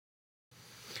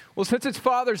Well, since it's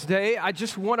Father's Day, I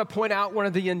just want to point out one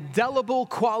of the indelible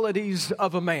qualities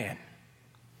of a man.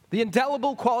 The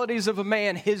indelible qualities of a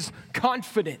man, his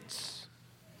confidence.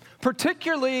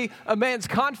 Particularly a man's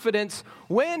confidence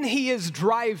when he is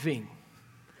driving.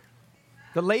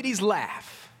 The ladies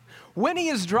laugh. When he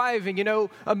is driving,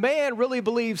 a man really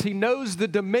believes he knows the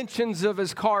dimensions of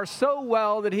his car so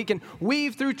well that he can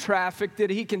weave through traffic, that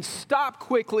he can stop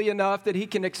quickly enough, that he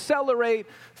can accelerate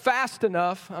fast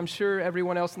enough. I'm sure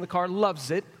everyone else in the car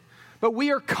loves it. But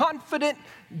we are confident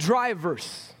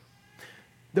drivers.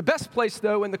 The best place,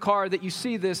 though, in the car that you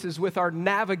see this is with our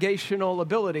navigational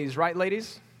abilities, right,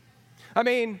 ladies? I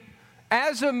mean,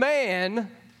 as a man,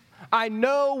 I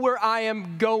know where I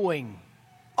am going,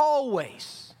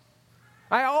 always.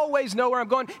 I always know where I'm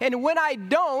going. And when I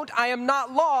don't, I am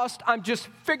not lost. I'm just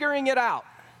figuring it out.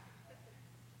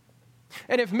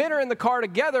 And if men are in the car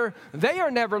together, they are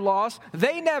never lost.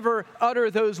 They never utter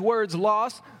those words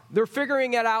lost. They're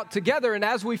figuring it out together. And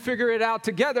as we figure it out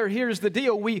together, here's the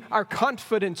deal. Our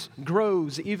confidence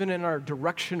grows even in our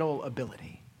directional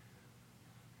ability.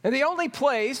 And the only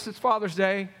place, it's Father's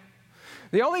Day,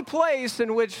 the only place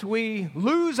in which we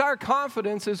lose our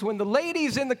confidence is when the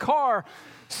ladies in the car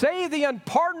say the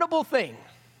unpardonable thing.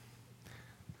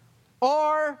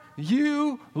 Are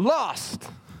you lost?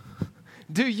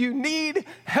 Do you need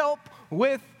help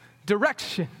with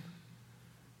direction?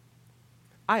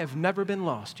 I have never been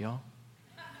lost, y'all.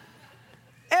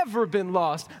 Ever been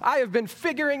lost. I have been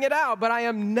figuring it out, but I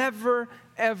am never,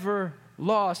 ever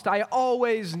lost. I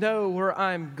always know where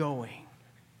I'm going.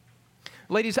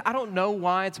 Ladies, I don't know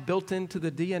why it's built into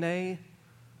the DNA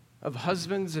of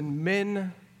husbands and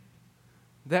men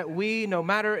that we, no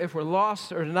matter if we're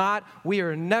lost or not, we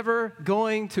are never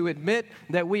going to admit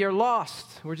that we are lost.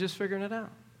 We're just figuring it out.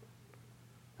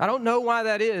 I don't know why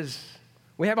that is.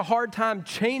 We have a hard time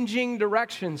changing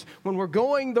directions. When we're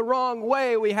going the wrong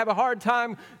way, we have a hard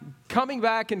time coming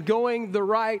back and going the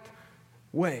right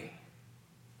way.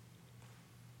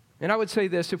 And I would say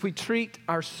this, if we treat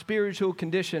our spiritual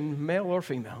condition, male or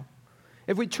female,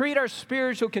 if we treat our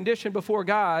spiritual condition before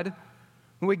God,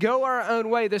 when we go our own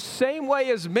way, the same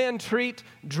way as men treat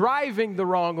driving the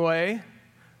wrong way,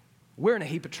 we're in a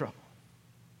heap of trouble.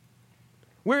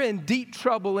 We're in deep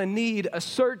trouble and need a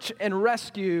search and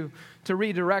rescue to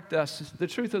redirect us. The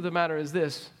truth of the matter is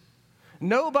this.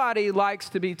 Nobody likes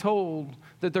to be told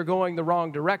that they're going the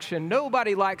wrong direction.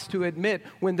 Nobody likes to admit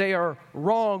when they are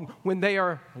wrong, when they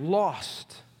are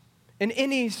lost. In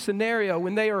any scenario,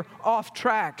 when they are off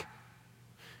track.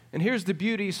 And here's the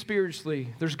beauty spiritually.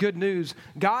 There's good news.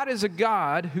 God is a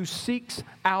God who seeks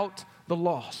out the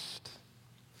lost.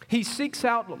 He seeks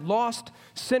out lost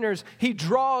sinners. He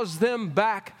draws them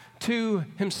back to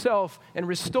himself and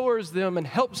restores them and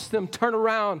helps them turn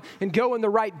around and go in the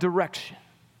right direction.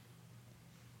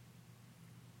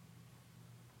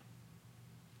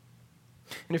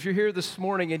 And if you're here this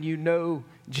morning and you know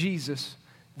Jesus,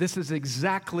 this is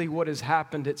exactly what has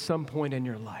happened at some point in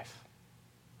your life.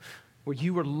 Where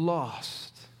you were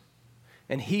lost,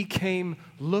 and he came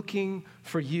looking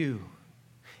for you,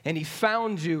 and he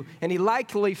found you, and he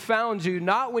likely found you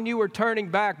not when you were turning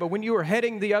back, but when you were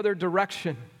heading the other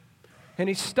direction, and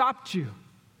he stopped you,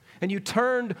 and you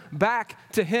turned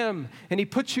back to him, and he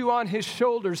put you on his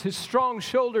shoulders, his strong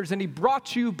shoulders, and he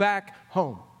brought you back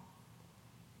home.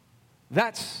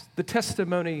 That's the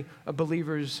testimony of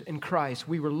believers in Christ.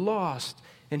 We were lost,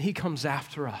 and he comes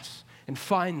after us and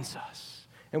finds us.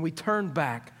 And we turn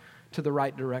back to the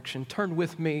right direction. Turn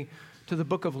with me to the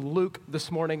book of Luke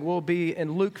this morning. We'll be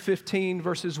in Luke 15,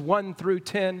 verses 1 through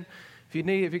 10.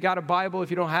 If you got a Bible, if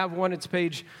you don't have one, it's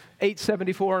page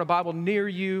 874 in a Bible near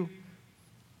you.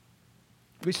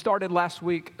 We started last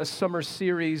week a summer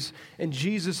series in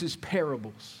Jesus'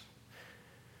 parables.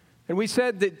 And we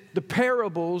said that the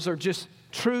parables are just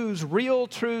truths, real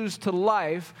truths to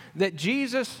life that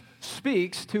Jesus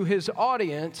speaks to his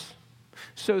audience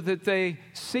so that they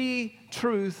see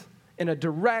truth in a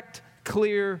direct,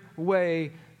 clear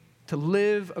way to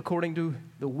live according to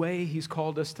the way he's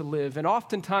called us to live. And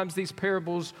oftentimes these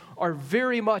parables are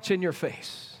very much in your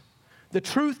face. The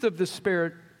truth of the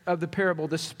spirit of the parable,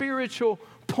 the spiritual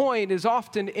point is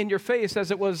often in your face, as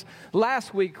it was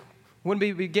last week when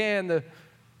we began the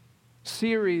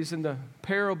series in the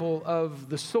parable of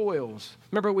the soils.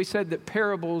 Remember we said that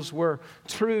parables were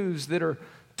truths that are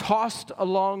tossed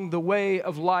along the way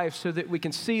of life so that we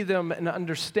can see them and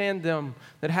understand them,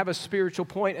 that have a spiritual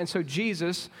point. And so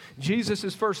Jesus'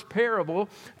 first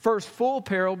full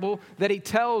parable that he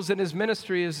tells in his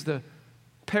ministry is the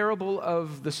parable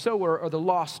of the sower or the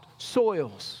lost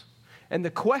soils. And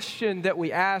the question that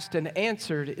we asked and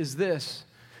answered is this: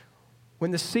 when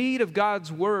the seed of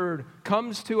God's word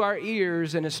comes to our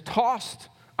ears and is tossed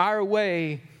our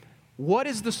way, what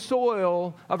is the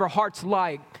soil of our hearts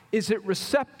like? Is it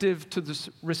receptive to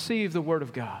receive the word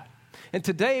of God? And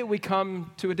today we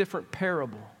come to a different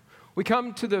parable. We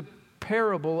come to the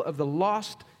parable of the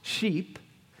lost sheep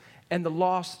and the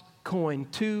lost coin,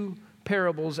 2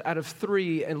 parables out of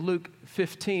 3 in Luke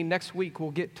 15. Next week we'll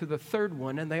get to the third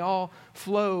one, and they all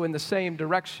flow in the same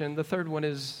direction. The third one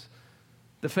is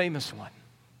the famous one,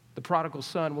 the prodigal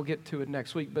son. We'll get to it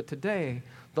next week. But today,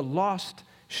 the lost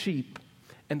sheep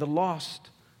and the lost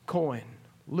coin.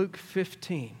 Luke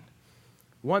 15,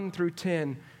 1 through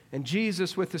 10. And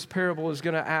Jesus, with this parable, is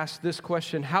going to ask this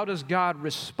question: how does God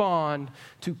respond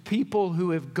to people who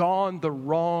have gone the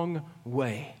wrong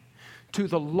way? To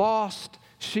the lost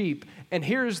sheep. And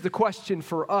here's the question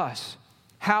for us: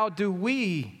 how do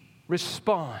we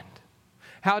respond?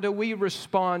 How do we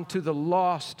respond to the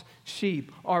lost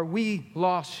sheep? Are we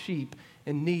lost sheep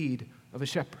in need of a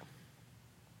shepherd?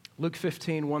 Luke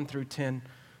 15, 1 through 10.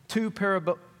 2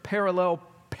 parallel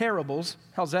parables.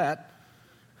 How's that?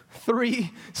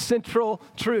 3 central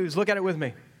truths. Look at it with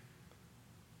me.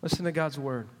 Listen to God's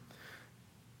word.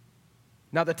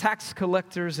 Now the tax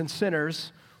collectors and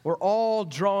sinners were all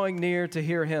drawing near to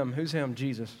hear him. Who's him?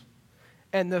 Jesus.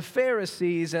 And the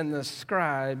Pharisees and the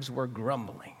scribes were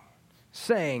grumbling,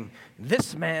 saying,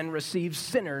 "This man receives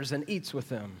sinners and eats with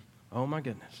them." Oh my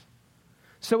goodness.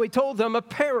 So he told them a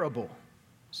parable.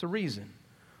 It's the reason.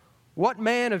 What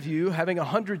man of you, having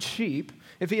 100 sheep,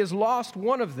 if he has lost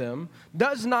one of them,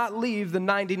 does not leave the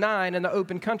 99 in the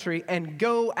open country and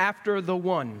go after the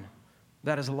one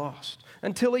that is lost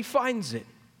until he finds it?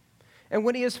 And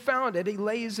when he has found it, he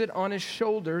lays it on his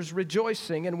shoulders,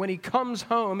 rejoicing. And when he comes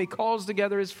home, he calls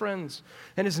together his friends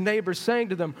and his neighbors, saying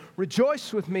to them,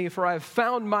 "Rejoice with me, for I have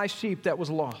found my sheep that was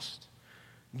lost."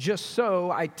 Just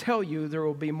so, I tell you, there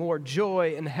will be more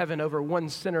joy in heaven over one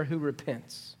sinner who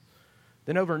repents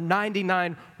than over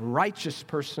 99 righteous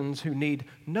persons who need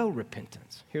no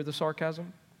repentance. Hear the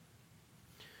sarcasm?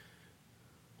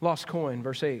 Lost coin,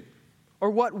 verse 8. Or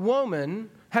what woman,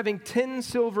 having 10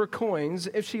 silver coins,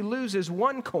 if she loses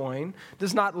one coin,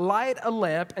 does not light a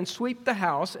lamp and sweep the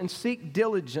house and seek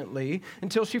diligently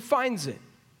until she finds it?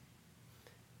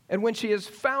 And when she has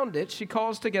found it, she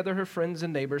calls together her friends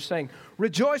and neighbors, saying,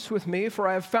 "Rejoice with me, for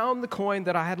I have found the coin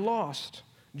that I had lost."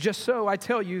 Just so, I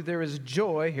tell you, there is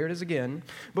joy, here it is again,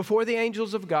 before the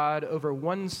angels of God over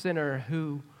one sinner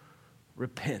who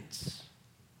repents.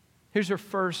 Here's your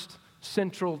first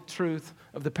central truth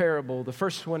of the parable. The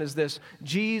first one is this: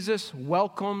 Jesus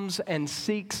welcomes and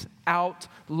seeks out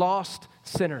lost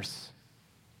sinners.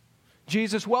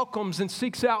 Jesus welcomes and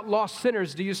seeks out lost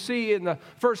sinners. Do you see in the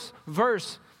first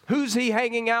verse, who's he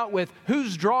hanging out with?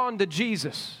 Who's drawn to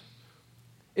Jesus?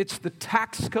 It's the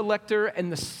tax collector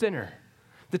and the sinner.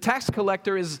 The tax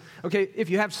collector is, okay, if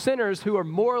you have sinners who are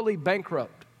morally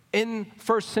bankrupt in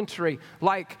first century,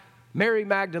 like Mary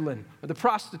Magdalene, or the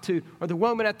prostitute, or the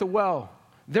woman at the well,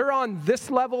 they're on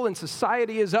this level and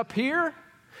society is up here,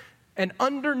 and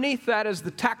underneath that is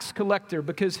the tax collector,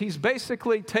 because he's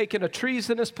basically taken a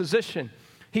treasonous position.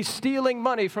 He's stealing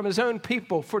money from his own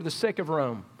people for the sake of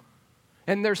Rome.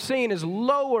 And they're seen as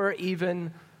lower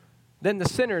even than the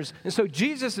sinners. And so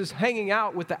Jesus is hanging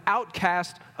out with the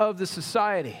outcast of the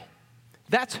society.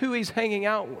 That's who he's hanging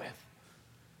out with.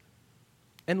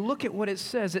 And look at what it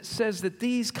says. It says that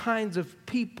these kinds of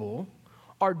people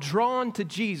are drawn to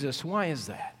Jesus. Why is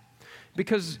that?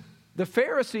 Because the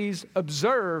Pharisees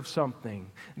observe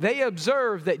something. They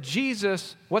observe that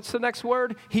Jesus, what's the next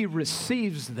word? He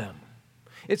receives them.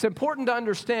 It's important to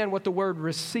understand what the word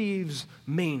receives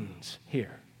means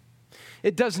here.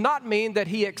 It does not mean that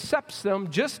he accepts them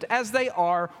just as they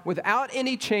are without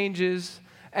any changes,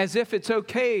 as if it's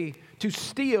okay to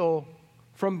steal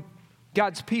from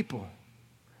God's people,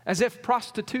 as if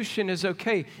prostitution is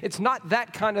okay. It's not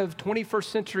that kind of 21st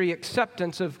century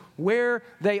acceptance of where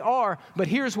they are, but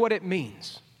here's what it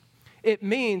means. It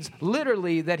means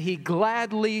literally that he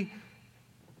gladly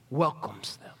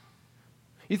welcomes them.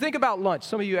 You think about lunch,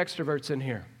 some of you extroverts in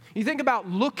here. You think about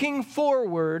looking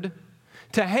forward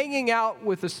to hanging out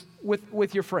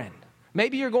with your friend.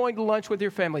 Maybe you're going to lunch with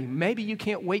your family. Maybe you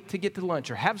can't wait to get to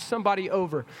lunch or have somebody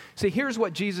over. See, here's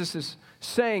what Jesus is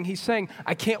saying. He's saying,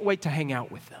 I can't wait to hang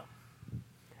out with them.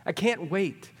 I can't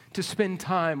wait to spend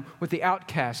time with the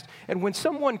outcast. And when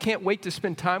someone can't wait to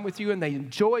spend time with you and they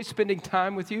enjoy spending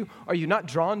time with you, are you not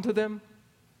drawn to them?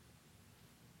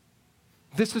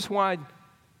 This is why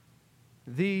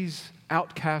these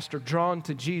outcasts are drawn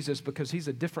to Jesus, because he's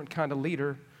a different kind of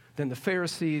leader than the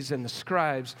Pharisees and the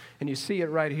scribes. And you see it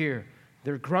right here.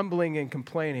 They're grumbling and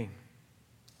complaining.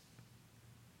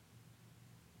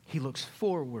 he looks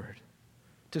forward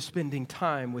to spending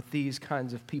time with these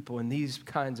kinds of people, and these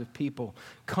kinds of people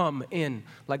come in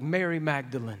like Mary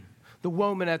Magdalene, the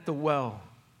woman at the well.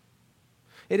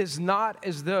 It is not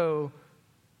as though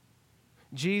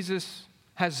Jesus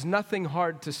has nothing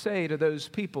hard to say to those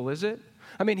people, is it?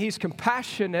 I mean, he's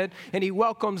compassionate and he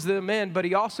welcomes them in, but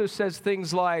he also says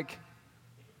things like,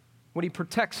 when he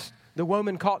protects the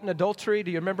woman caught in adultery,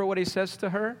 do you remember what he says to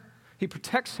her? He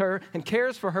protects her and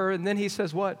cares for her, and then he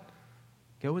says what?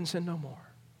 Go and sin no more.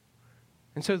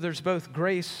 And so there's both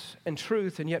grace and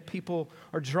truth, and yet people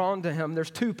are drawn to him.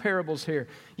 There's two parables here.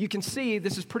 You can see,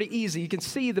 this is pretty easy, you can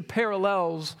see the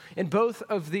parallels in both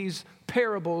of these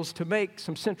parables to make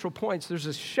some central points. There's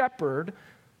a shepherd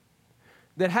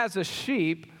that has a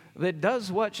sheep that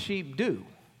does what sheep do.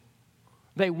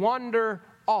 They wander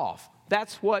off.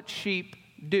 That's what sheep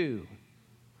do.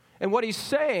 And what he's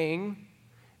saying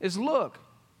is, look,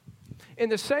 in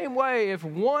the same way, if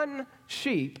one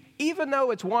sheep, even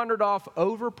though it's wandered off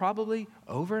probably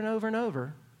over and over and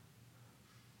over,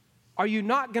 are you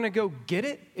not going to go get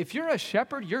it? If you're a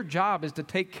shepherd, your job is to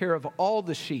take care of all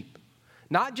the sheep,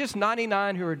 not just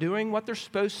 99 who are doing what they're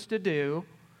supposed to do,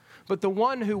 but the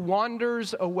one who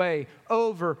wanders away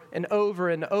over and over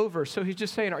and over. So he's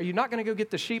just saying, are you not going to go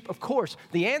get the sheep? Of course.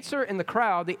 The answer in the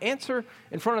crowd, the answer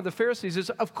in front of the Pharisees is,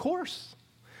 of course.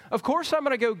 Of course I'm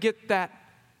going to go get that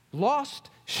lost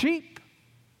sheep.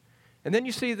 And then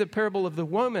you see the parable of the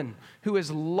woman who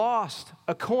has lost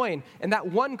a coin, and that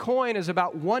one coin is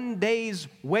about 1 day's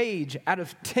wage out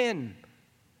of 10.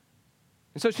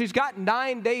 And so she's got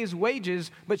 9 days'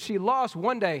 wages, but she lost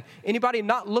 1 day. Anybody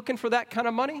not looking for that kind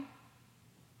of money?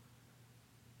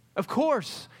 Of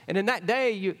course. And in that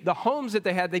day, the homes that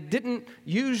they had, they didn't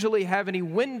usually have any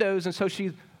windows, and so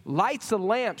she lights a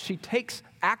lamp. She takes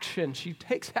action. She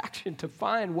takes action to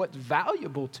find what's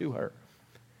valuable to her.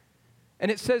 And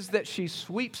it says that she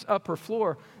sweeps up her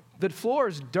floor. The floor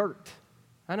is dirt.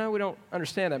 I know we don't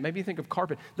understand that. Maybe you think of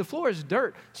carpet. The floor is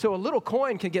dirt, so a little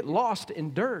coin can get lost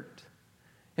in dirt.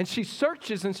 And she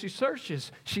searches and she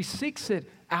searches. She seeks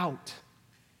it out.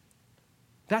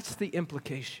 That's the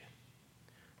implication.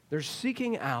 They're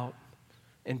seeking out,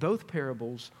 in both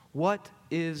parables, what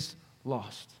is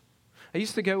lost. I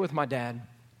used to go with my dad,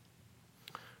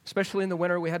 especially in the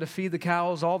winter. We had to feed the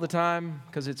cows all the time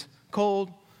because it's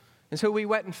cold. And so we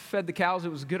went and fed the cows.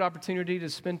 It was a good opportunity to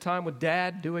spend time with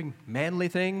Dad doing manly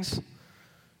things,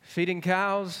 feeding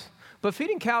cows. But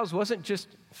feeding cows wasn't just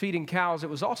feeding cows. It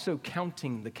was also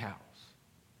counting the cows.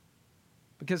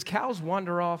 Because cows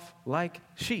wander off like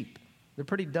sheep. They're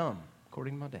pretty dumb,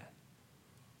 according to my dad.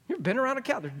 You ever been around a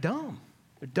cow? They're dumb.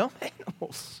 They're dumb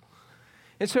animals.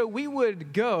 And so we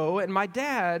would go, and my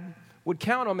dad would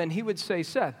count them, and he would say,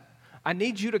 Seth, I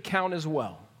need you to count as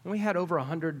well. And we had over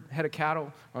 100 head of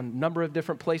cattle on a number of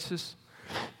different places.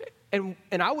 And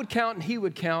I would count, and he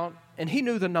would count, and he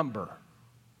knew the number.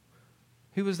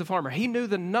 He was the farmer. He knew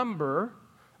the number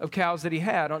of cows that he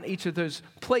had on each of those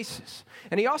places.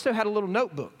 And he also had a little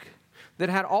notebook that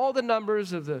had all the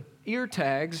numbers of the ear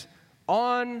tags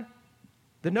on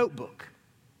the notebook.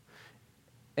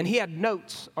 And he had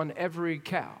notes on every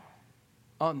cow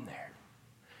on there.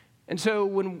 And so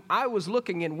when I was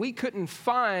looking and we couldn't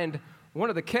find one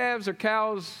of the calves or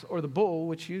cows or the bull,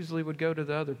 which usually would go to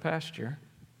the other pasture,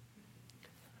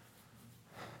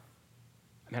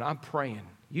 man, I'm praying.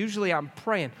 Usually I'm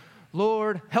praying,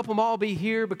 Lord, help them all be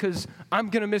here because I'm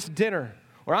going to miss dinner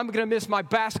or I'm going to miss my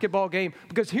basketball game.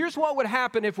 Because here's what would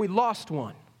happen if we lost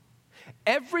one.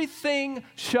 Everything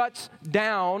shuts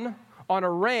down on a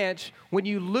ranch when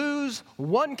you lose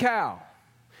one cow.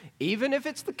 Even if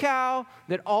it's the cow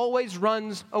that always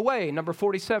runs away. Number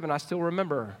 47, I still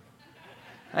remember her.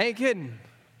 I ain't kidding.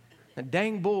 A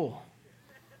dang bull.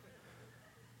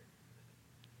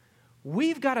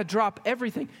 We've got to drop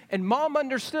everything. And Mom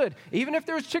understood. Even if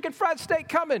there was chicken fried steak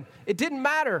coming, it didn't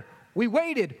matter. We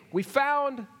waited. We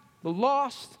found the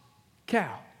lost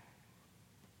cow.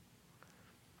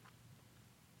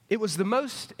 It was the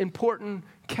most important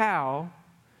cow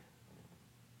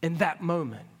in that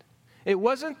moment. It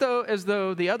wasn't as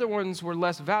though the other ones were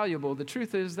less valuable. The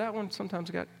truth is that one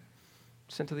sometimes got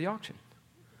sent to the auction.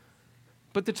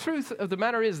 But the truth of the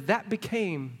matter is that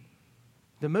became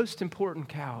the most important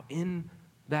cow in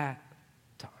that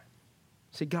time.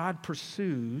 See, God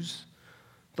pursues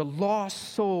the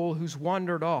lost soul who's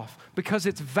wandered off because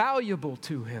it's valuable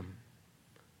to him.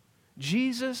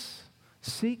 Jesus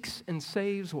seeks and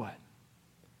saves what?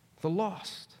 The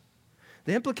lost.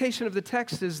 The implication of the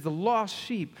text is the lost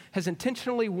sheep has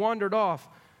intentionally wandered off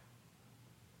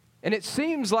And it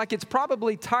seems like it's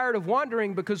probably tired of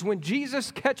wandering, because when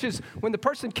the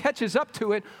person catches up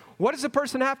to it, what does the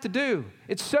person have to do?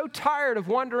 It's so tired of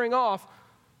wandering off,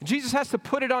 Jesus has to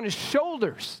put it on his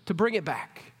shoulders to bring it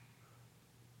back.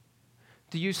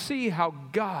 Do you see how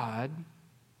God,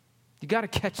 you got to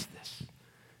catch this.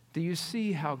 Do you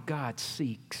see how God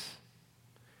seeks?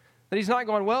 That he's not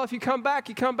going, well, if you come back,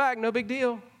 no big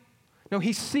deal. No,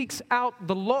 he seeks out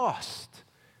the lost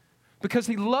because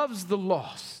he loves the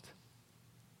lost.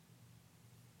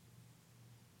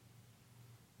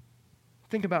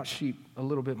 Think about sheep a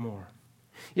little bit more.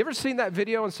 You ever seen that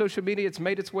video on social media? It's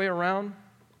made its way around,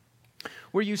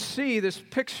 where you see this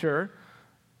picture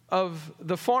of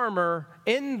the farmer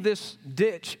in this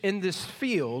ditch, in this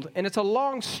field, and it's a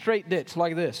long, straight ditch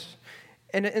like this.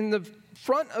 And in the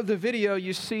front of the video,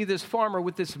 you see this farmer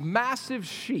with this massive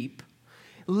sheep,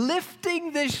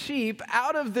 lifting this sheep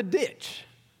out of the ditch.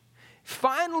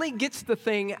 Finally gets the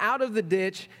thing out of the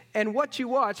ditch, and what you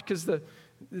watch, because the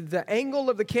angle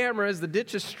of the camera is the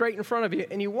ditch is straight in front of you,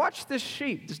 and you watch this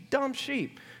sheep, this dumb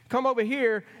sheep, come over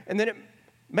here, and then it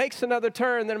makes another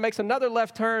turn, then it makes another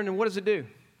left turn, and what does it do?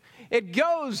 It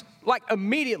goes like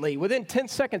immediately, within 10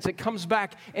 seconds, it comes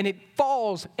back, and it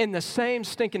falls in the same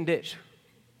stinking ditch.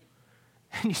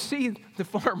 And you see the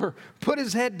farmer put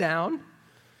his head down,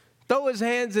 throw his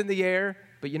hands in the air,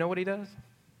 but you know what he does?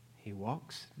 He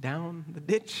walks down the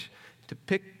ditch to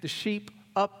pick the sheep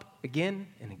up again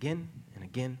and again and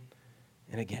again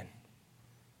and again.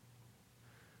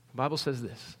 The Bible says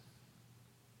this: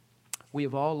 we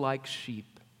have all, like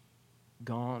sheep,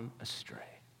 gone astray.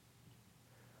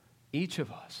 Each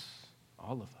of us,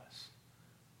 all of us,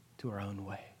 to our own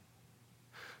way.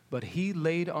 But he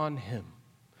laid on him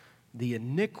the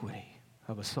iniquity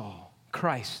of us all.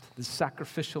 Christ, the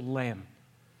sacrificial lamb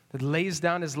that lays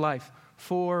down his life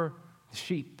for the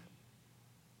sheep.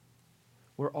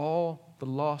 We're all the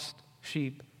lost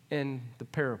sheep in the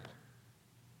parable.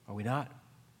 Are we not?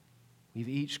 We've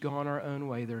each gone our own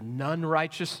way. There are none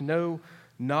righteous, no,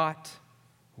 not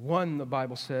one, the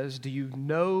Bible says. Do you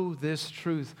know this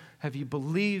truth? Have you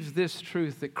believed this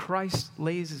truth, that Christ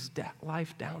lays his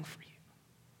life down for you?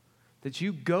 That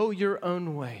you go your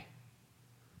own way.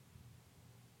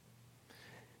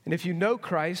 And if you know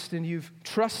Christ and you've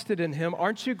trusted in him,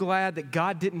 aren't you glad that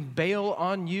God didn't bail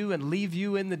on you and leave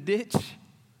you in the ditch?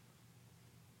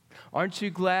 Aren't you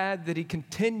glad that he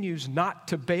continues not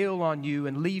to bail on you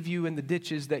and leave you in the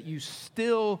ditches that you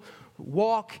still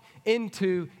walk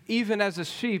into, even as a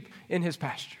sheep in his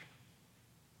pasture?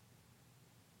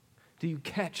 Do you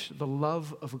catch the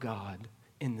love of God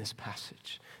in this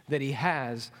passage that he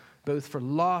has both for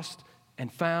lost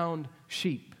and found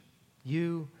sheep?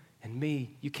 You and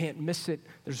me. You can't miss it.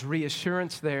 There's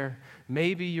reassurance there.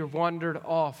 Maybe you're wandered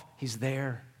off. He's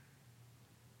there.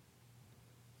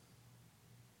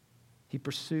 He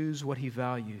pursues what he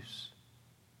values.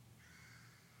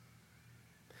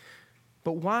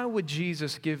 But why would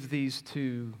Jesus give these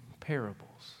two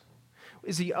parables?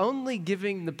 Is he only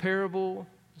giving the parable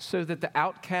so that the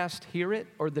outcast hear it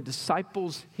or the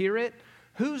disciples hear it?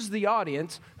 Who's the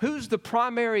audience? Who's the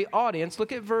primary audience?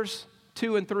 Look at verse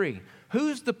 2 and 3.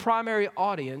 Who's the primary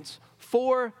audience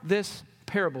for this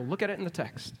parable? Look at it in the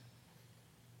text.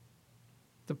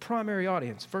 The primary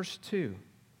audience, verse 2,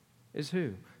 is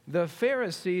who? The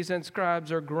Pharisees and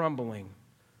scribes are grumbling.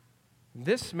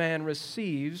 This man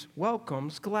receives,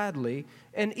 welcomes gladly,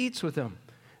 and eats with them.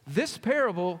 This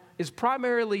parable is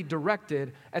primarily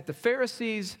directed at the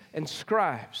Pharisees and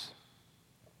scribes.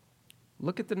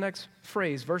 Look at the next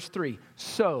phrase, verse 3.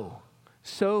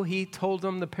 So he told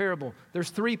them the parable. There's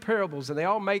 3 parables, and they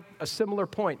all make a similar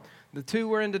point. The 2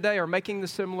 we're in today are making the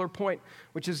similar point,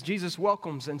 which is Jesus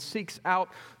welcomes and seeks out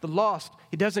the lost.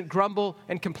 He doesn't grumble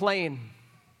and complain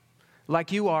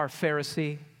like you are,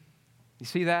 Pharisee. You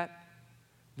see that?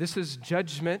 This is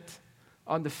judgment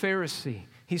on the Pharisee.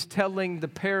 He's telling the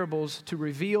parables to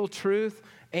reveal truth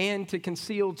and to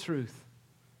conceal truth.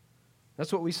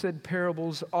 That's what we said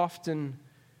parables often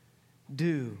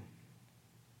do.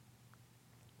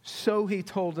 So he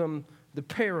told them the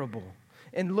parable.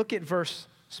 And look at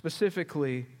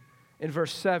specifically in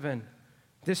verse 7.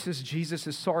 This is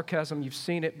Jesus' sarcasm. You've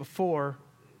seen it before.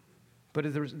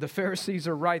 But the Pharisees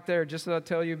are right there. Just as I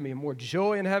tell you, more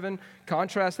joy in heaven.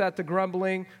 Contrast that to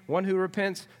grumbling, one who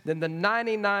repents, than the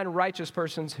 99 righteous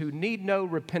persons who need no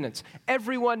repentance.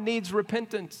 Everyone needs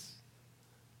repentance.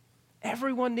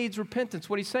 Everyone needs repentance.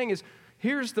 What he's saying is,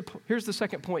 here's the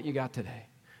second point you got today.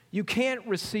 You can't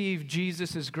receive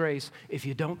Jesus' grace if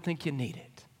you don't think you need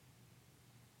it.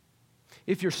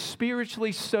 If you're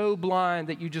spiritually so blind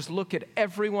that you just look at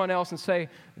everyone else and say,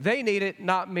 they need it,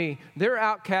 not me. They're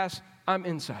outcasts, I'm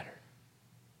insider.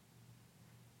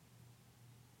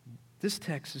 This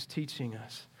text is teaching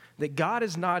us that God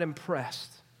is not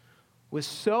impressed with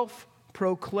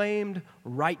self-proclaimed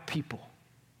right people,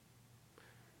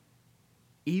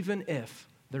 even if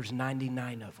there's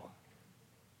 99 of them.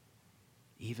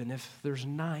 Even if there's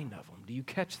 9 of them. Do you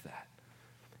catch that?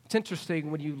 It's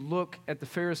interesting when you look at the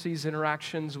Pharisees'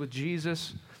 interactions with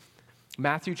Jesus.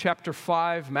 Matthew chapter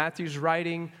 5, Matthew's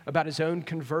writing about his own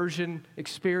conversion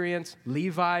experience.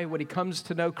 Levi, when he comes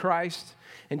to know Christ,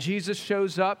 and Jesus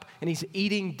shows up and he's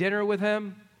eating dinner with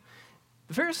him.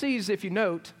 The Pharisees, if you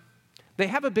note, they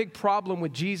have a big problem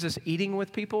with Jesus eating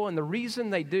with people, and the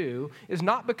reason they do is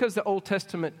not because the Old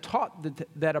Testament taught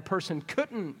that a person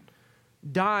couldn't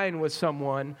dine with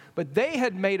someone, but they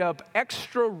had made up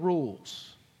extra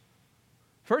rules.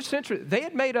 First century, they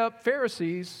had made up,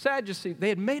 Pharisees, Sadducees, they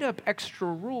had made up extra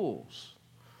rules.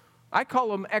 I call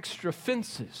them extra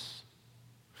fences.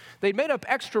 They made up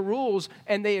extra rules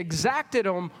and they exacted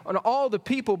them on all the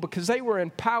people because they were in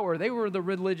power. They were the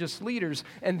religious leaders.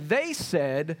 And they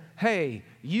said, hey,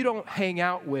 you don't hang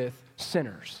out with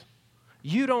sinners.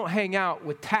 You don't hang out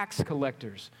with tax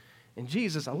collectors. And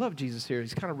Jesus, I love Jesus here.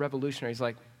 He's kind of revolutionary. He's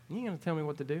like, you going to tell me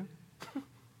what to do?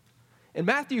 In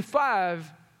Matthew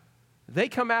 5, they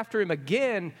come after him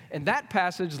again, and that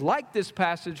passage, like this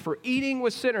passage, for eating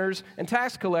with sinners and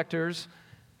tax collectors.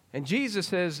 And Jesus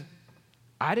says,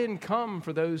 I didn't come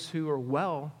for those who are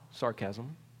well,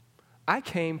 sarcasm. I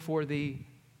came for the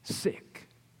sick.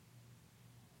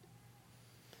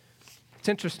 It's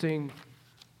interesting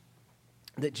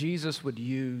that Jesus would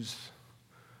use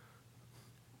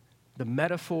the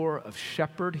metaphor of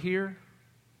shepherd here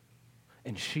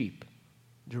and sheep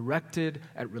directed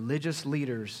at religious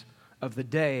leaders of the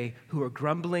day who are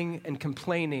grumbling and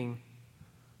complaining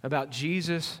about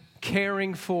Jesus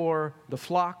caring for the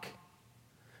flock,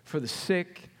 for the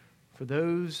sick, for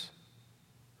those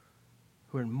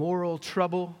who are in moral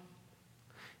trouble.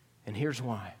 And here's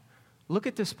why. Look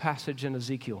at this passage in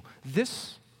Ezekiel.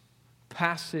 This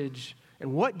passage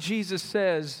and what Jesus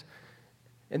says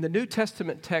in the New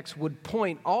Testament text would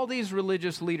point all these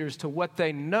religious leaders to what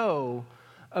they know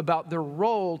about their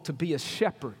role to be a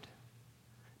shepherd.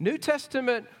 New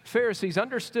Testament Pharisees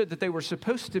understood that they were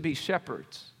supposed to be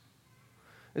shepherds.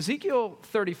 Ezekiel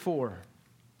 34.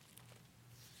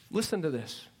 Listen to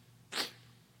this.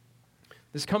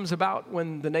 This comes about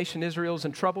when the nation Israel is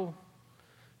in trouble.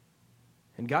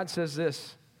 And God says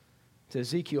this to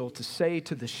Ezekiel to say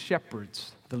to the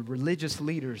shepherds, the religious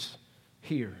leaders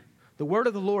here. The word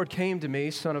of the Lord came to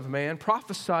me, son of man,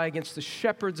 prophesy against the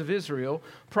shepherds of Israel.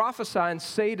 Prophesy and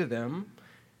say to them,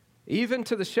 even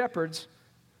to the shepherds,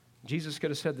 Jesus could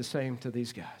have said the same to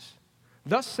these guys.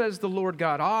 Thus says the Lord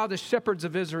God, the shepherds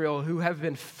of Israel who have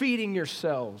been feeding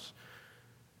yourselves.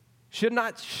 Should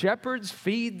not shepherds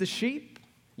feed the sheep?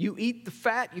 You eat the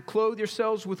fat, you clothe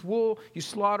yourselves with wool, you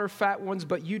slaughter fat ones,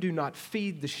 but you do not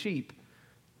feed the sheep.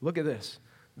 Look at this.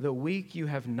 The weak you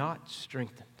have not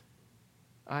strengthened,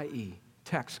 i.e.,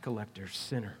 tax collector,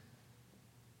 sinner.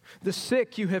 The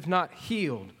sick you have not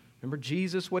healed. Remember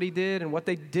Jesus, what he did and what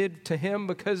they did to him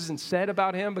and said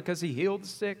about him because he healed the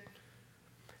sick?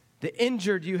 The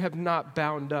injured you have not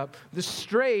bound up. The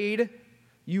strayed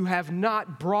you have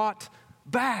not brought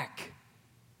back.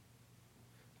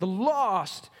 The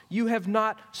lost you have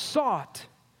not sought,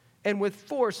 and with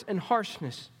force and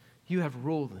harshness you have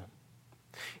ruled them.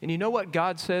 And you know what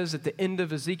God says at the end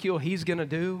of Ezekiel he's going to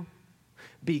do?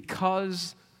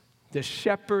 Because the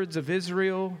shepherds of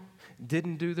Israel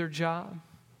didn't do their job.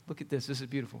 Look at this. This is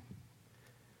beautiful.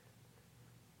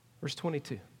 Verse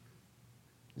 22.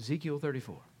 Ezekiel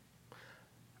 34.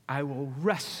 I will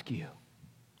rescue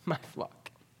my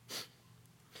flock.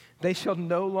 They shall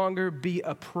no longer be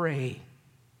a prey.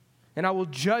 And I will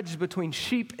judge between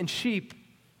sheep and sheep.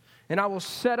 And I will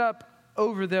set up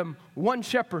over them one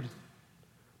shepherd,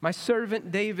 my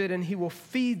servant David, and he will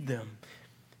feed them.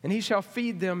 And he shall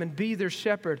feed them and be their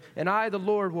shepherd. And I, the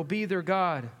Lord, will be their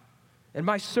God. And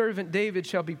my servant David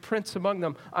shall be prince among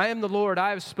them. I am the Lord, I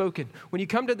have spoken. When you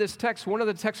come to this text, one of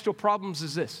the textual problems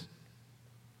is this.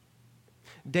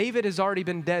 David has already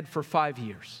been dead for 5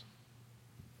 years.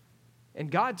 And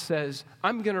God says,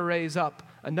 I'm going to raise up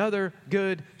another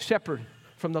good shepherd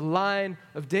from the line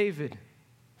of David,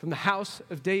 from the house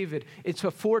of David. It's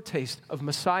a foretaste of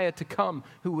Messiah to come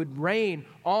who would reign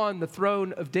on the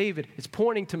throne of David. It's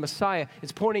pointing to Messiah.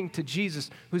 It's pointing to Jesus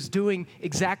who's doing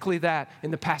exactly that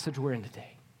in the passage we're in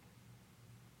today.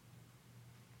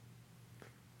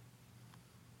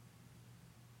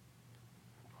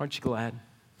 Aren't you glad?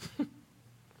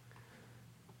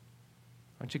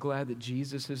 Aren't you glad that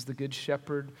Jesus is the good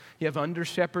shepherd? You have under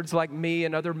shepherds like me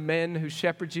and other men who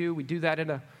shepherd you. We do that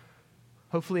in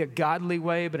hopefully a godly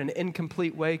way, but an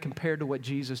incomplete way compared to what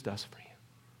Jesus does for you.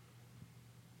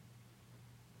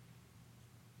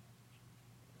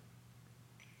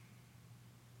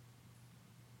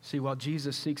 See, while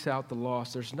Jesus seeks out the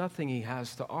lost, there's nothing he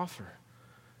has to offer.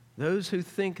 Those who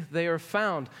think they are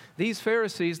found. These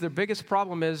Pharisees, their biggest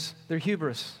problem is their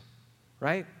hubris,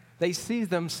 right? They see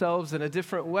themselves in a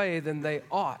different way than they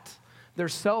ought. They're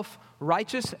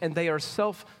self-righteous and they are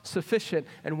self-sufficient.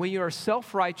 And when you are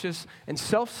self-righteous and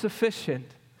self-sufficient,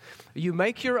 you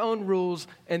make your own rules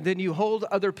and then you hold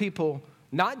other people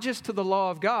not just to the law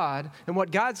of God and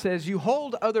what God says, you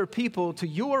hold other people to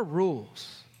your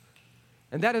rules.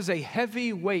 And that is a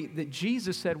heavy weight that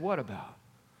Jesus said, what about?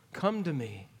 Come to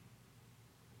me.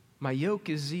 My yoke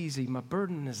is easy. My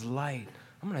burden is light.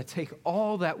 I'm going to take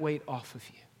all that weight off of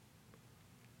you.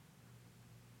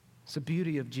 It's the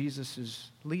beauty of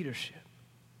Jesus' leadership.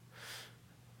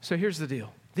 So here's the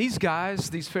deal. These guys,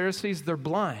 these Pharisees, they're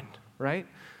blind, right?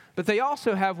 But they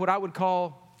also have what I would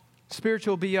call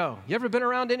spiritual BO. You ever been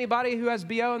around anybody who has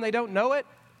BO and they don't know it?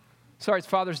 Sorry, it's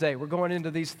Father's Day. We're going into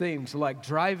these themes like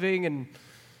driving and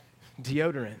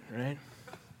deodorant, right?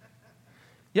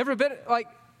 You ever been,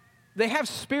 they have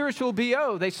spiritual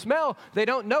BO. They smell, they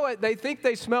don't know it. They think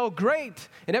they smell great.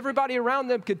 And everybody around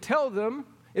them could tell them,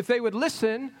 if they would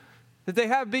listen, that they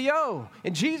have BO.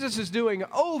 And Jesus is doing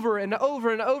over and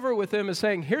over and over with them and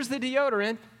saying, here's the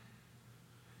deodorant.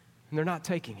 And they're not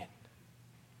taking it.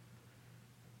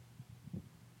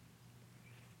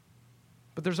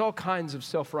 But there's all kinds of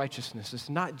self-righteousness. It's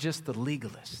not just the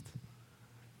legalist.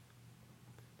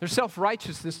 There's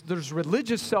self-righteousness. There's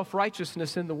religious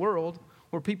self-righteousness in the world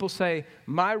where people say,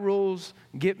 my rules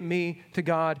get me to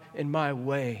God in my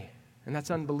way. And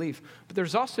that's unbelief. But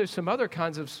there's also some other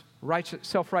kinds of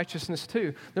self-righteousness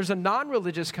too. There's a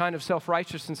non-religious kind of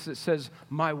self-righteousness that says,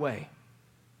 my way.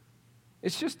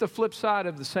 It's just the flip side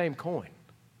of the same coin.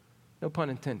 No pun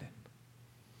intended.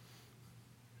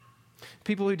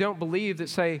 People who don't believe that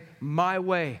say, my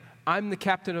way, I'm the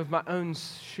captain of my own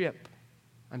ship.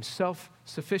 I'm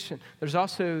self-sufficient. There's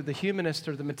also the humanist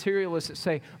or the materialist that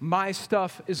say, my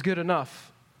stuff is good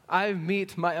enough. I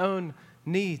meet my own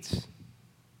needs.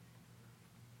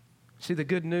 See, the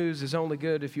good news is only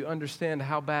good if you understand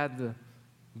how bad the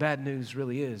bad news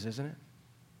really is, isn't it?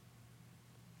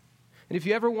 And if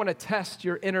you ever want to test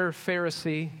your inner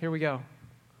Pharisee, here we go,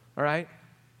 all right?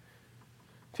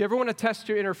 If you ever want to test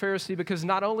your inner Pharisee, because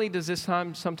not only does this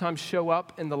sometimes show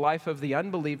up in the life of the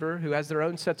unbeliever who has their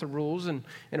own sets of rules and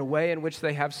in a way in which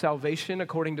they have salvation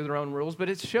according to their own rules, but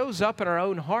it shows up in our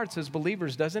own hearts as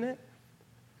believers, doesn't it?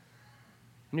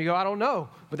 And you go, I don't know.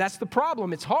 But that's the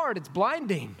problem. It's hard. It's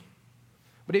blinding.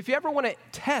 But if you ever want to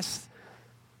test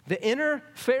the inner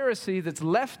Pharisee that's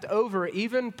left over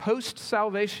even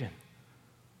post-salvation,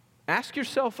 ask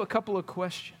yourself a couple of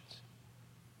questions.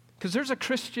 Because there's a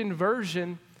Christian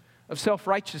version of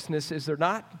self-righteousness, is there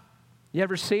not? You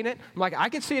ever seen it? I'm like, I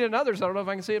can see it in others. I don't know if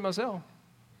I can see it myself.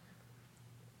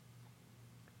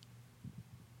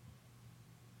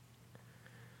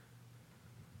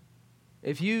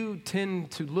 If you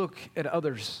tend to look at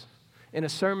others in a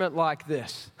sermon like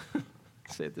this,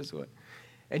 say it this way,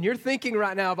 and you're thinking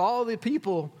right now of all the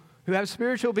people who have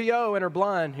spiritual BO and are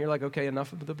blind, you're like, okay,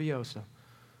 enough of the BO stuff.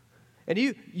 And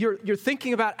you're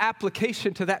thinking about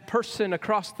application to that person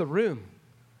across the room,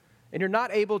 and you're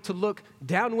not able to look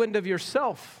downwind of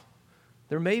yourself.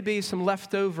 There may be some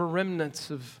leftover remnants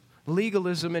of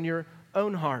legalism in your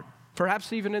own heart.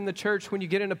 Perhaps even in the church when you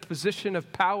get in a position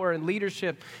of power and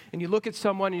leadership and you look at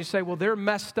someone and you say, well, they're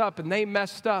messed up and they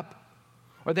messed up,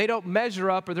 or they don't measure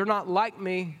up, or they're not like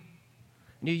me.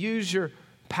 And you use your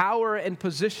power and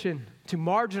position to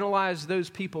marginalize those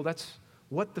people. That's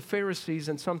what the Pharisees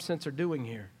in some sense are doing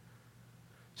here.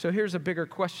 So here's a bigger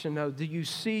question though. Do you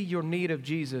see your need of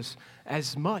Jesus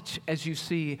as much as you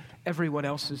see everyone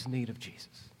else's need of Jesus?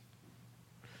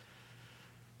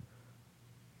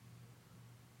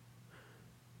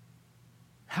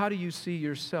 How do you see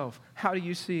yourself? How do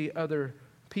you see other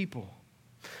people?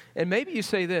 And maybe you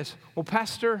say this, well,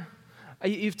 Pastor,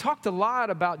 you've talked a lot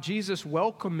about Jesus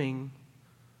welcoming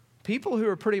people who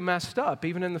are pretty messed up,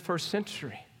 even in the first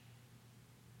century.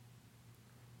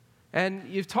 And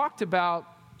you've talked about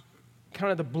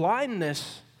kind of the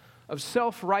blindness of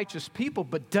self-righteous people,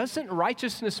 but doesn't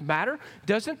righteousness matter?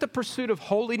 Doesn't the pursuit of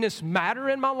holiness matter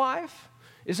in my life?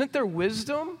 Isn't there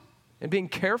wisdom in being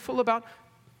careful about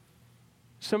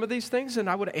some of these things? And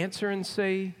I would answer and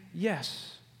say,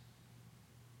 yes.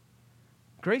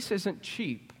 Grace isn't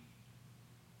cheap.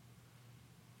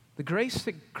 The grace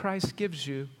that Christ gives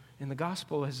you in the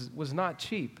gospel was not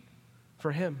cheap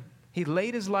for him. He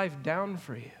laid his life down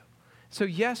for you. So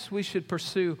yes, we should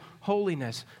pursue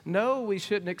holiness. No, we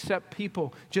shouldn't accept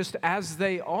people just as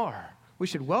they are. We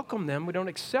should welcome them. We don't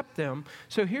accept them.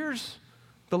 So here's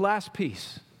the last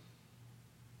piece.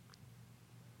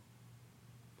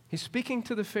 He's speaking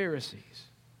to the Pharisees.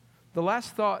 The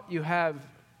last thought you have,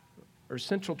 or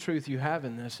central truth you have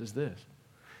in this is this.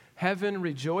 Heaven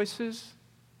rejoices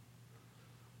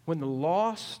when the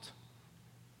lost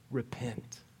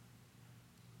repent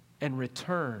and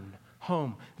return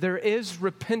home. There is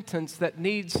repentance that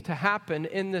needs to happen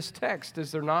in this text,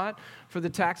 is there not? For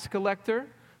the tax collector,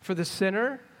 for the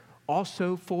sinner,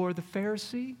 also for the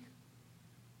Pharisee,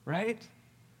 right?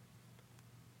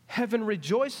 Heaven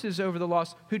rejoices over the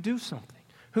lost who do something,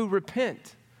 who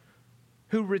repent,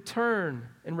 who return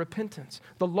in repentance.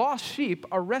 The lost sheep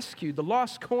are rescued. The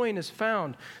lost coin is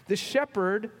found. The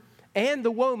shepherd and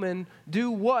the woman do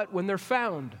what when they're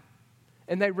found?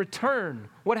 And they return.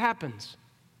 What happens?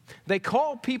 They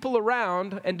call people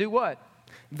around and do what?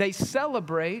 They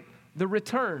celebrate the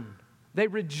return. They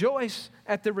rejoice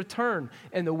at the return.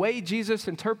 And the way Jesus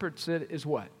interprets it is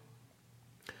what?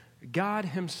 God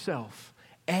himself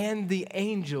and the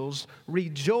angels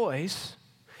rejoice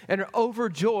and are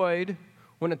overjoyed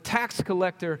when a tax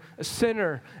collector, a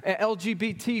sinner, an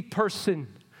LGBT person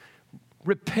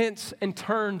repents and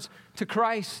turns to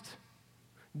Christ.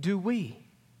 Do we?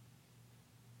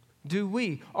 Do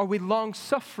we? Are we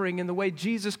long-suffering in the way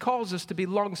Jesus calls us to be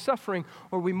long-suffering?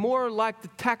 Or are we more like the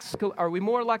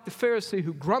Pharisee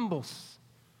who grumbles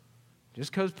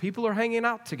just because people are hanging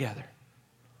out together?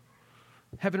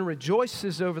 Heaven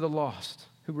rejoices over the lost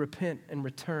who repent and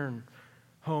return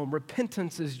home.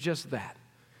 Repentance is just that.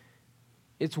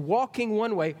 It's walking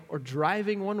one way or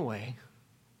driving one way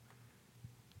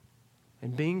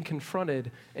and being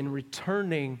confronted and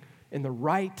returning in the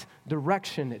right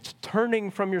direction. It's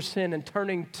turning from your sin and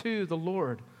turning to the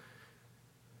Lord.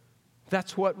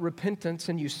 That's what repentance,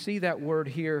 and you see that word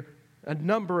here a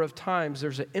number of times.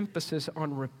 There's an emphasis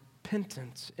on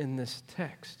repentance in this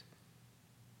text.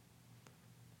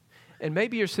 And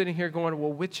maybe you're sitting here going,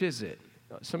 well, which is it?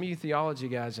 Some of you theology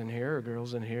guys in here or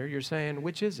girls in here, you're saying,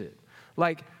 which is it?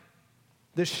 Like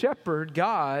the shepherd,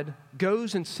 God,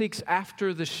 goes and seeks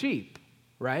after the sheep,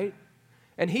 right?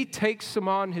 And he takes them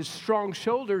on his strong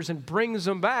shoulders and brings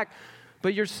them back.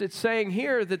 But it's saying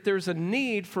here that there's a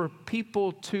need for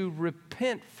people to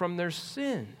repent from their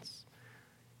sins.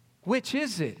 Which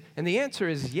is it? And the answer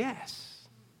is yes.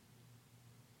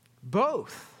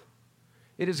 Both.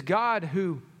 It is God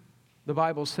who, the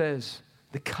Bible says,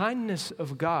 the kindness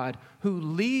of God who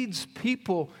leads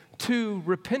people to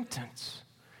repentance.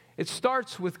 It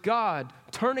starts with God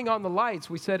turning on the lights,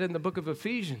 we said in the book of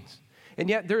Ephesians. And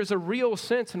yet there is a real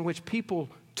sense in which people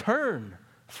turn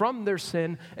from their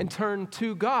sin and turn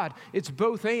to God. It's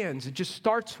both ands. It just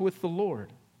starts with the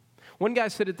Lord. One guy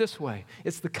said it this way: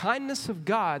 it's the kindness of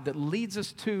God that leads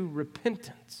us to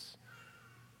repentance.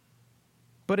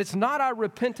 But it's not our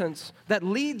repentance that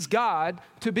leads God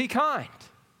to be kind.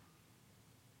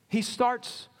 He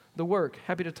starts the work.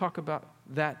 Happy to talk about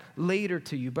that later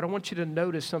to you, but I want you to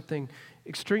notice something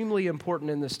extremely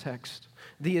important in this text.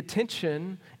 The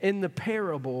attention in the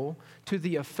parable to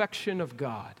the affection of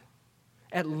God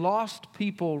at lost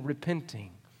people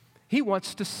repenting. He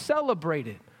wants to celebrate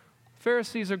it.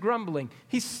 Pharisees are grumbling.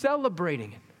 He's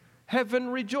celebrating it. Heaven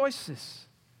rejoices.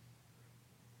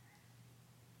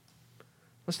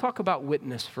 Let's talk about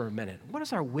witness for a minute. What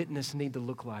does our witness need to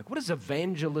look like? What does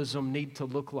evangelism need to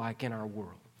look like in our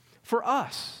world? For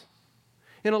us,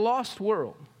 in a lost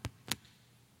world,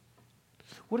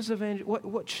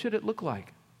 what should it look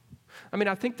like? I mean,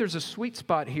 I think there's a sweet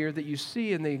spot here that you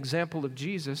see in the example of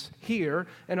Jesus here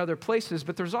and other places,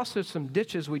 but there's also some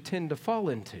ditches we tend to fall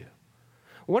into.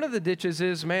 One of the ditches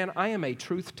is, man, I am a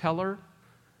truth teller,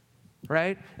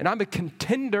 right? And I'm a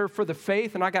contender for the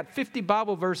faith, and I got 50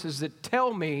 Bible verses that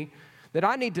tell me that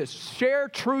I need to share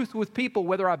truth with people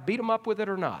whether I beat them up with it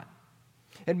or not.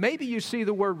 And maybe you see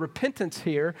the word repentance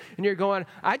here, and you're going,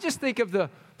 I just think of the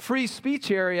free speech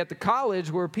area at the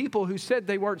college where people who said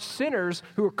they weren't sinners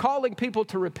who were calling people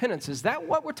to repentance. Is that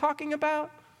what we're talking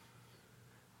about?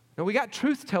 No, we got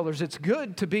truth tellers. It's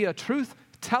good to be a truth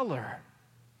teller.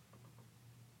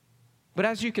 But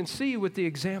as you can see with the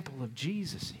example of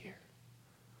Jesus here,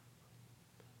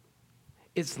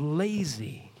 it's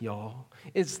lazy, y'all.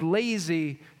 It's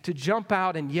lazy to jump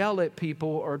out and yell at people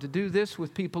or to do this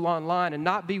with people online and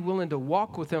not be willing to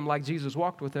walk with them like Jesus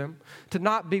walked with them, to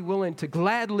not be willing to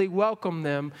gladly welcome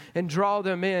them and draw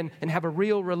them in and have a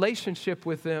real relationship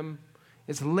with them.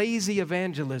 It's lazy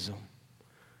evangelism.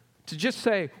 To just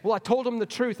say, well, I told them the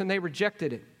truth and they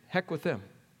rejected it. Heck with them.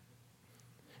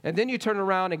 And then you turn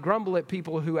around and grumble at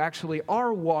people who actually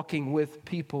are walking with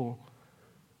people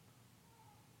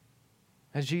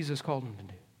as Jesus called them to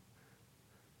do.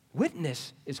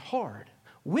 Witness is hard.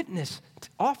 Witness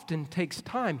often takes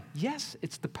time. Yes,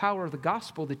 it's the power of the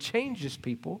gospel that changes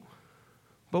people,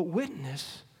 but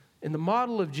witness in the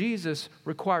model of Jesus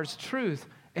requires truth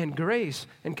and grace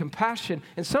and compassion.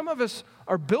 And some of us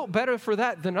are built better for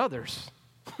that than others.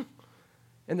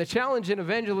 And the challenge in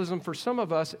evangelism for some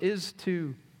of us is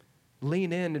to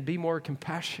lean in and be more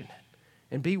compassionate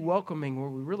and be welcoming where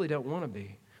we really don't want to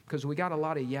be, because we got a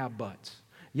lot of yeah buts.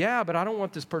 Yeah, but I don't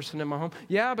want this person in my home.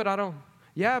 Yeah, but I don't.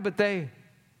 Yeah, but they.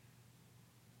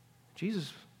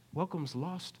 Jesus welcomes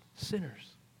lost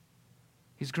sinners.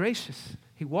 He's gracious.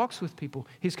 He walks with people.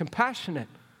 He's compassionate.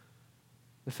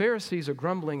 The Pharisees are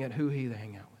grumbling at who they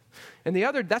hang out with. And the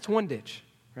other, that's one ditch,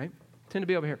 right? Tend to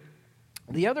be over here.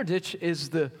 The other ditch is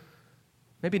the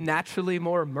maybe naturally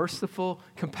more merciful,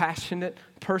 compassionate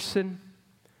person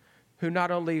who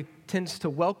not only tends to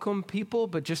welcome people,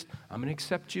 but just, I'm going to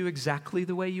accept you exactly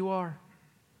the way you are.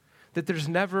 That there's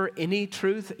never any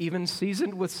truth, even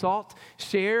seasoned with salt,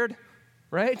 shared,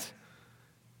 right?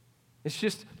 It's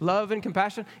just love and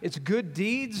compassion. It's good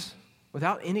deeds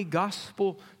without any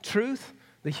gospel truth.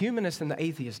 The humanists and the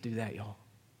atheists do that, y'all.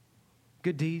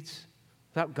 Good deeds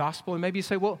without gospel. And maybe you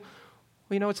say, well,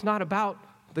 you know, it's not about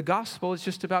the gospel. It's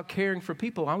just about caring for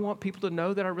people. I want people to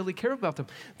know that I really care about them.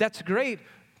 That's great,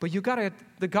 but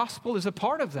the gospel is a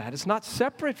part of that. It's not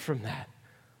separate from that.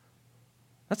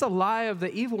 That's a lie of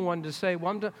the evil one to say,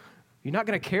 well, you're not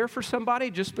going to care for somebody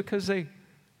just because they're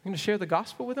going to share the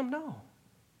gospel with them? No.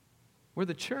 We're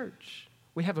the church.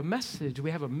 We have a message.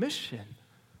 We have a mission.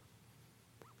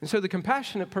 And so the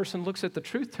compassionate person looks at the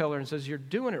truth teller and says, you're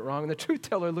doing it wrong. And the truth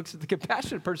teller looks at the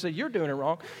compassionate person and says, you're doing it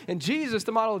wrong. And Jesus,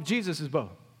 the model of Jesus is both,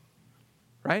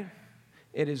 right?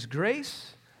 It is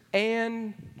grace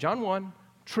and, John 1,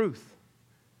 truth.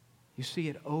 You see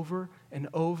it over and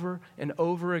over and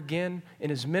over again in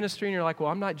his ministry, and you're like,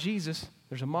 well, I'm not Jesus.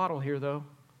 There's a model here, though,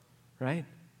 right?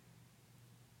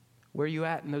 Where are you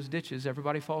at in those ditches?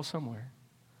 Everybody falls somewhere,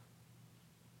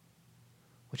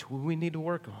 which we need to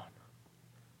work on.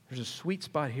 There's a sweet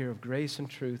spot here of grace and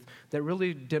truth that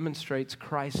really demonstrates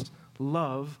Christ's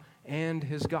love and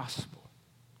his gospel.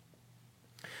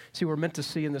 See, we're meant to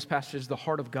see in this passage the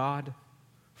heart of God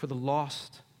for the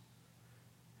lost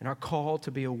and our call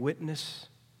to be a witness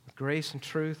with grace and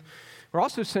truth. We're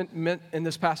also meant in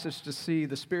this passage to see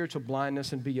the spiritual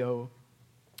blindness and BO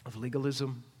of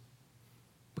legalism,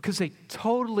 because they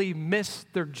totally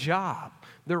missed their job,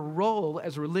 their role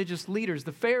as religious leaders,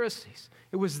 the Pharisees.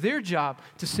 It was their job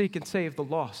to seek and save the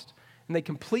lost, and they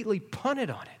completely punted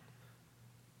on it.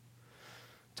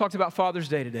 Talked about Father's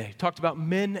Day today. Talked about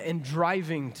men and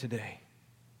driving today.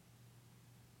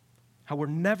 How we're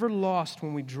never lost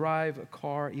when we drive a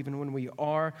car, even when we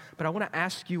are. But I want to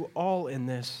ask you all in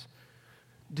this,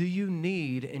 do you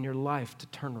need in your life to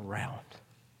turn around?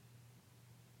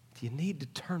 Do you need to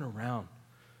turn around?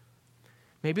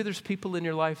 Maybe there's people in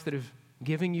your life that have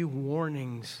given you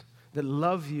warnings, that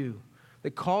love you,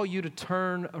 that call you to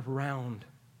turn around.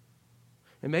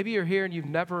 And maybe you're here and you've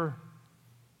never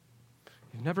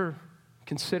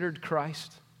considered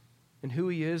Christ and who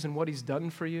he is and what he's done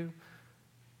for you,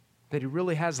 that he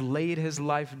really has laid his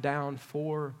life down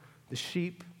for the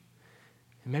sheep.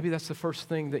 And maybe that's the first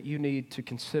thing that you need to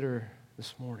consider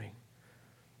this morning.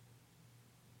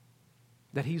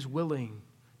 That he's willing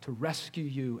to rescue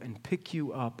you and pick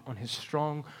you up on his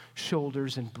strong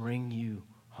shoulders and bring you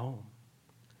home.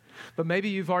 But maybe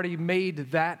you've already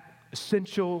made that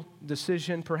essential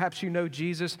decision. Perhaps you know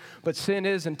Jesus, but sin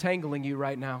is entangling you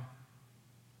right now.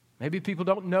 Maybe people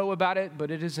don't know about it, but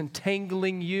it is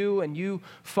entangling you, and you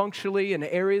functionally in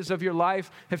areas of your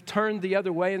life have turned the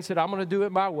other way and said, I'm going to do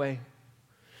it my way.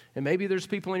 And maybe there's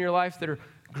people in your life that are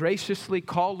graciously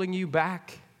calling you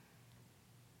back.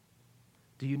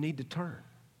 Do you need to turn?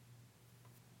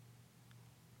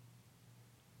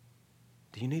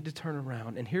 Do you need to turn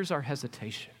around? And here's our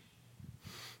hesitation.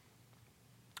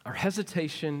 Our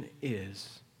hesitation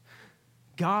is,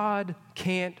 God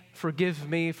can't forgive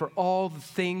me for all the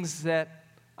things that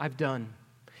I've done.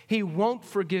 He won't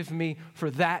forgive me for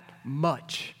that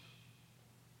much.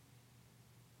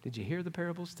 Did you hear the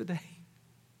parables today?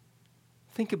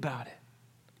 Think about it.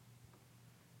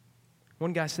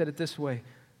 One guy said it this way: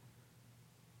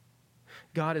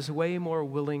 God is way more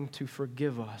willing to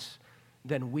forgive us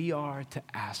than we are to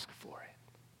ask for it.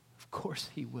 Of course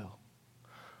he will.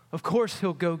 Of course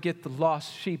he'll go get the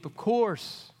lost sheep. Of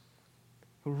course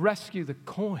he'll rescue the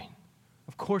coin.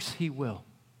 Of course he will.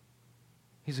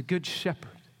 He's a good shepherd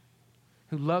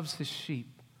who loves his sheep.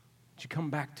 Would you come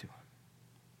back to him?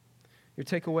 Your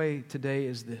takeaway today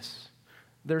is this.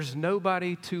 There's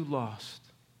nobody too lost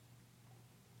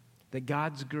that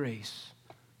God's grace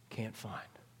can't find.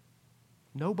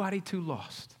 Nobody too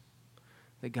lost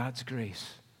that God's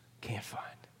grace can't find.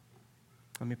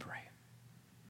 Let me pray.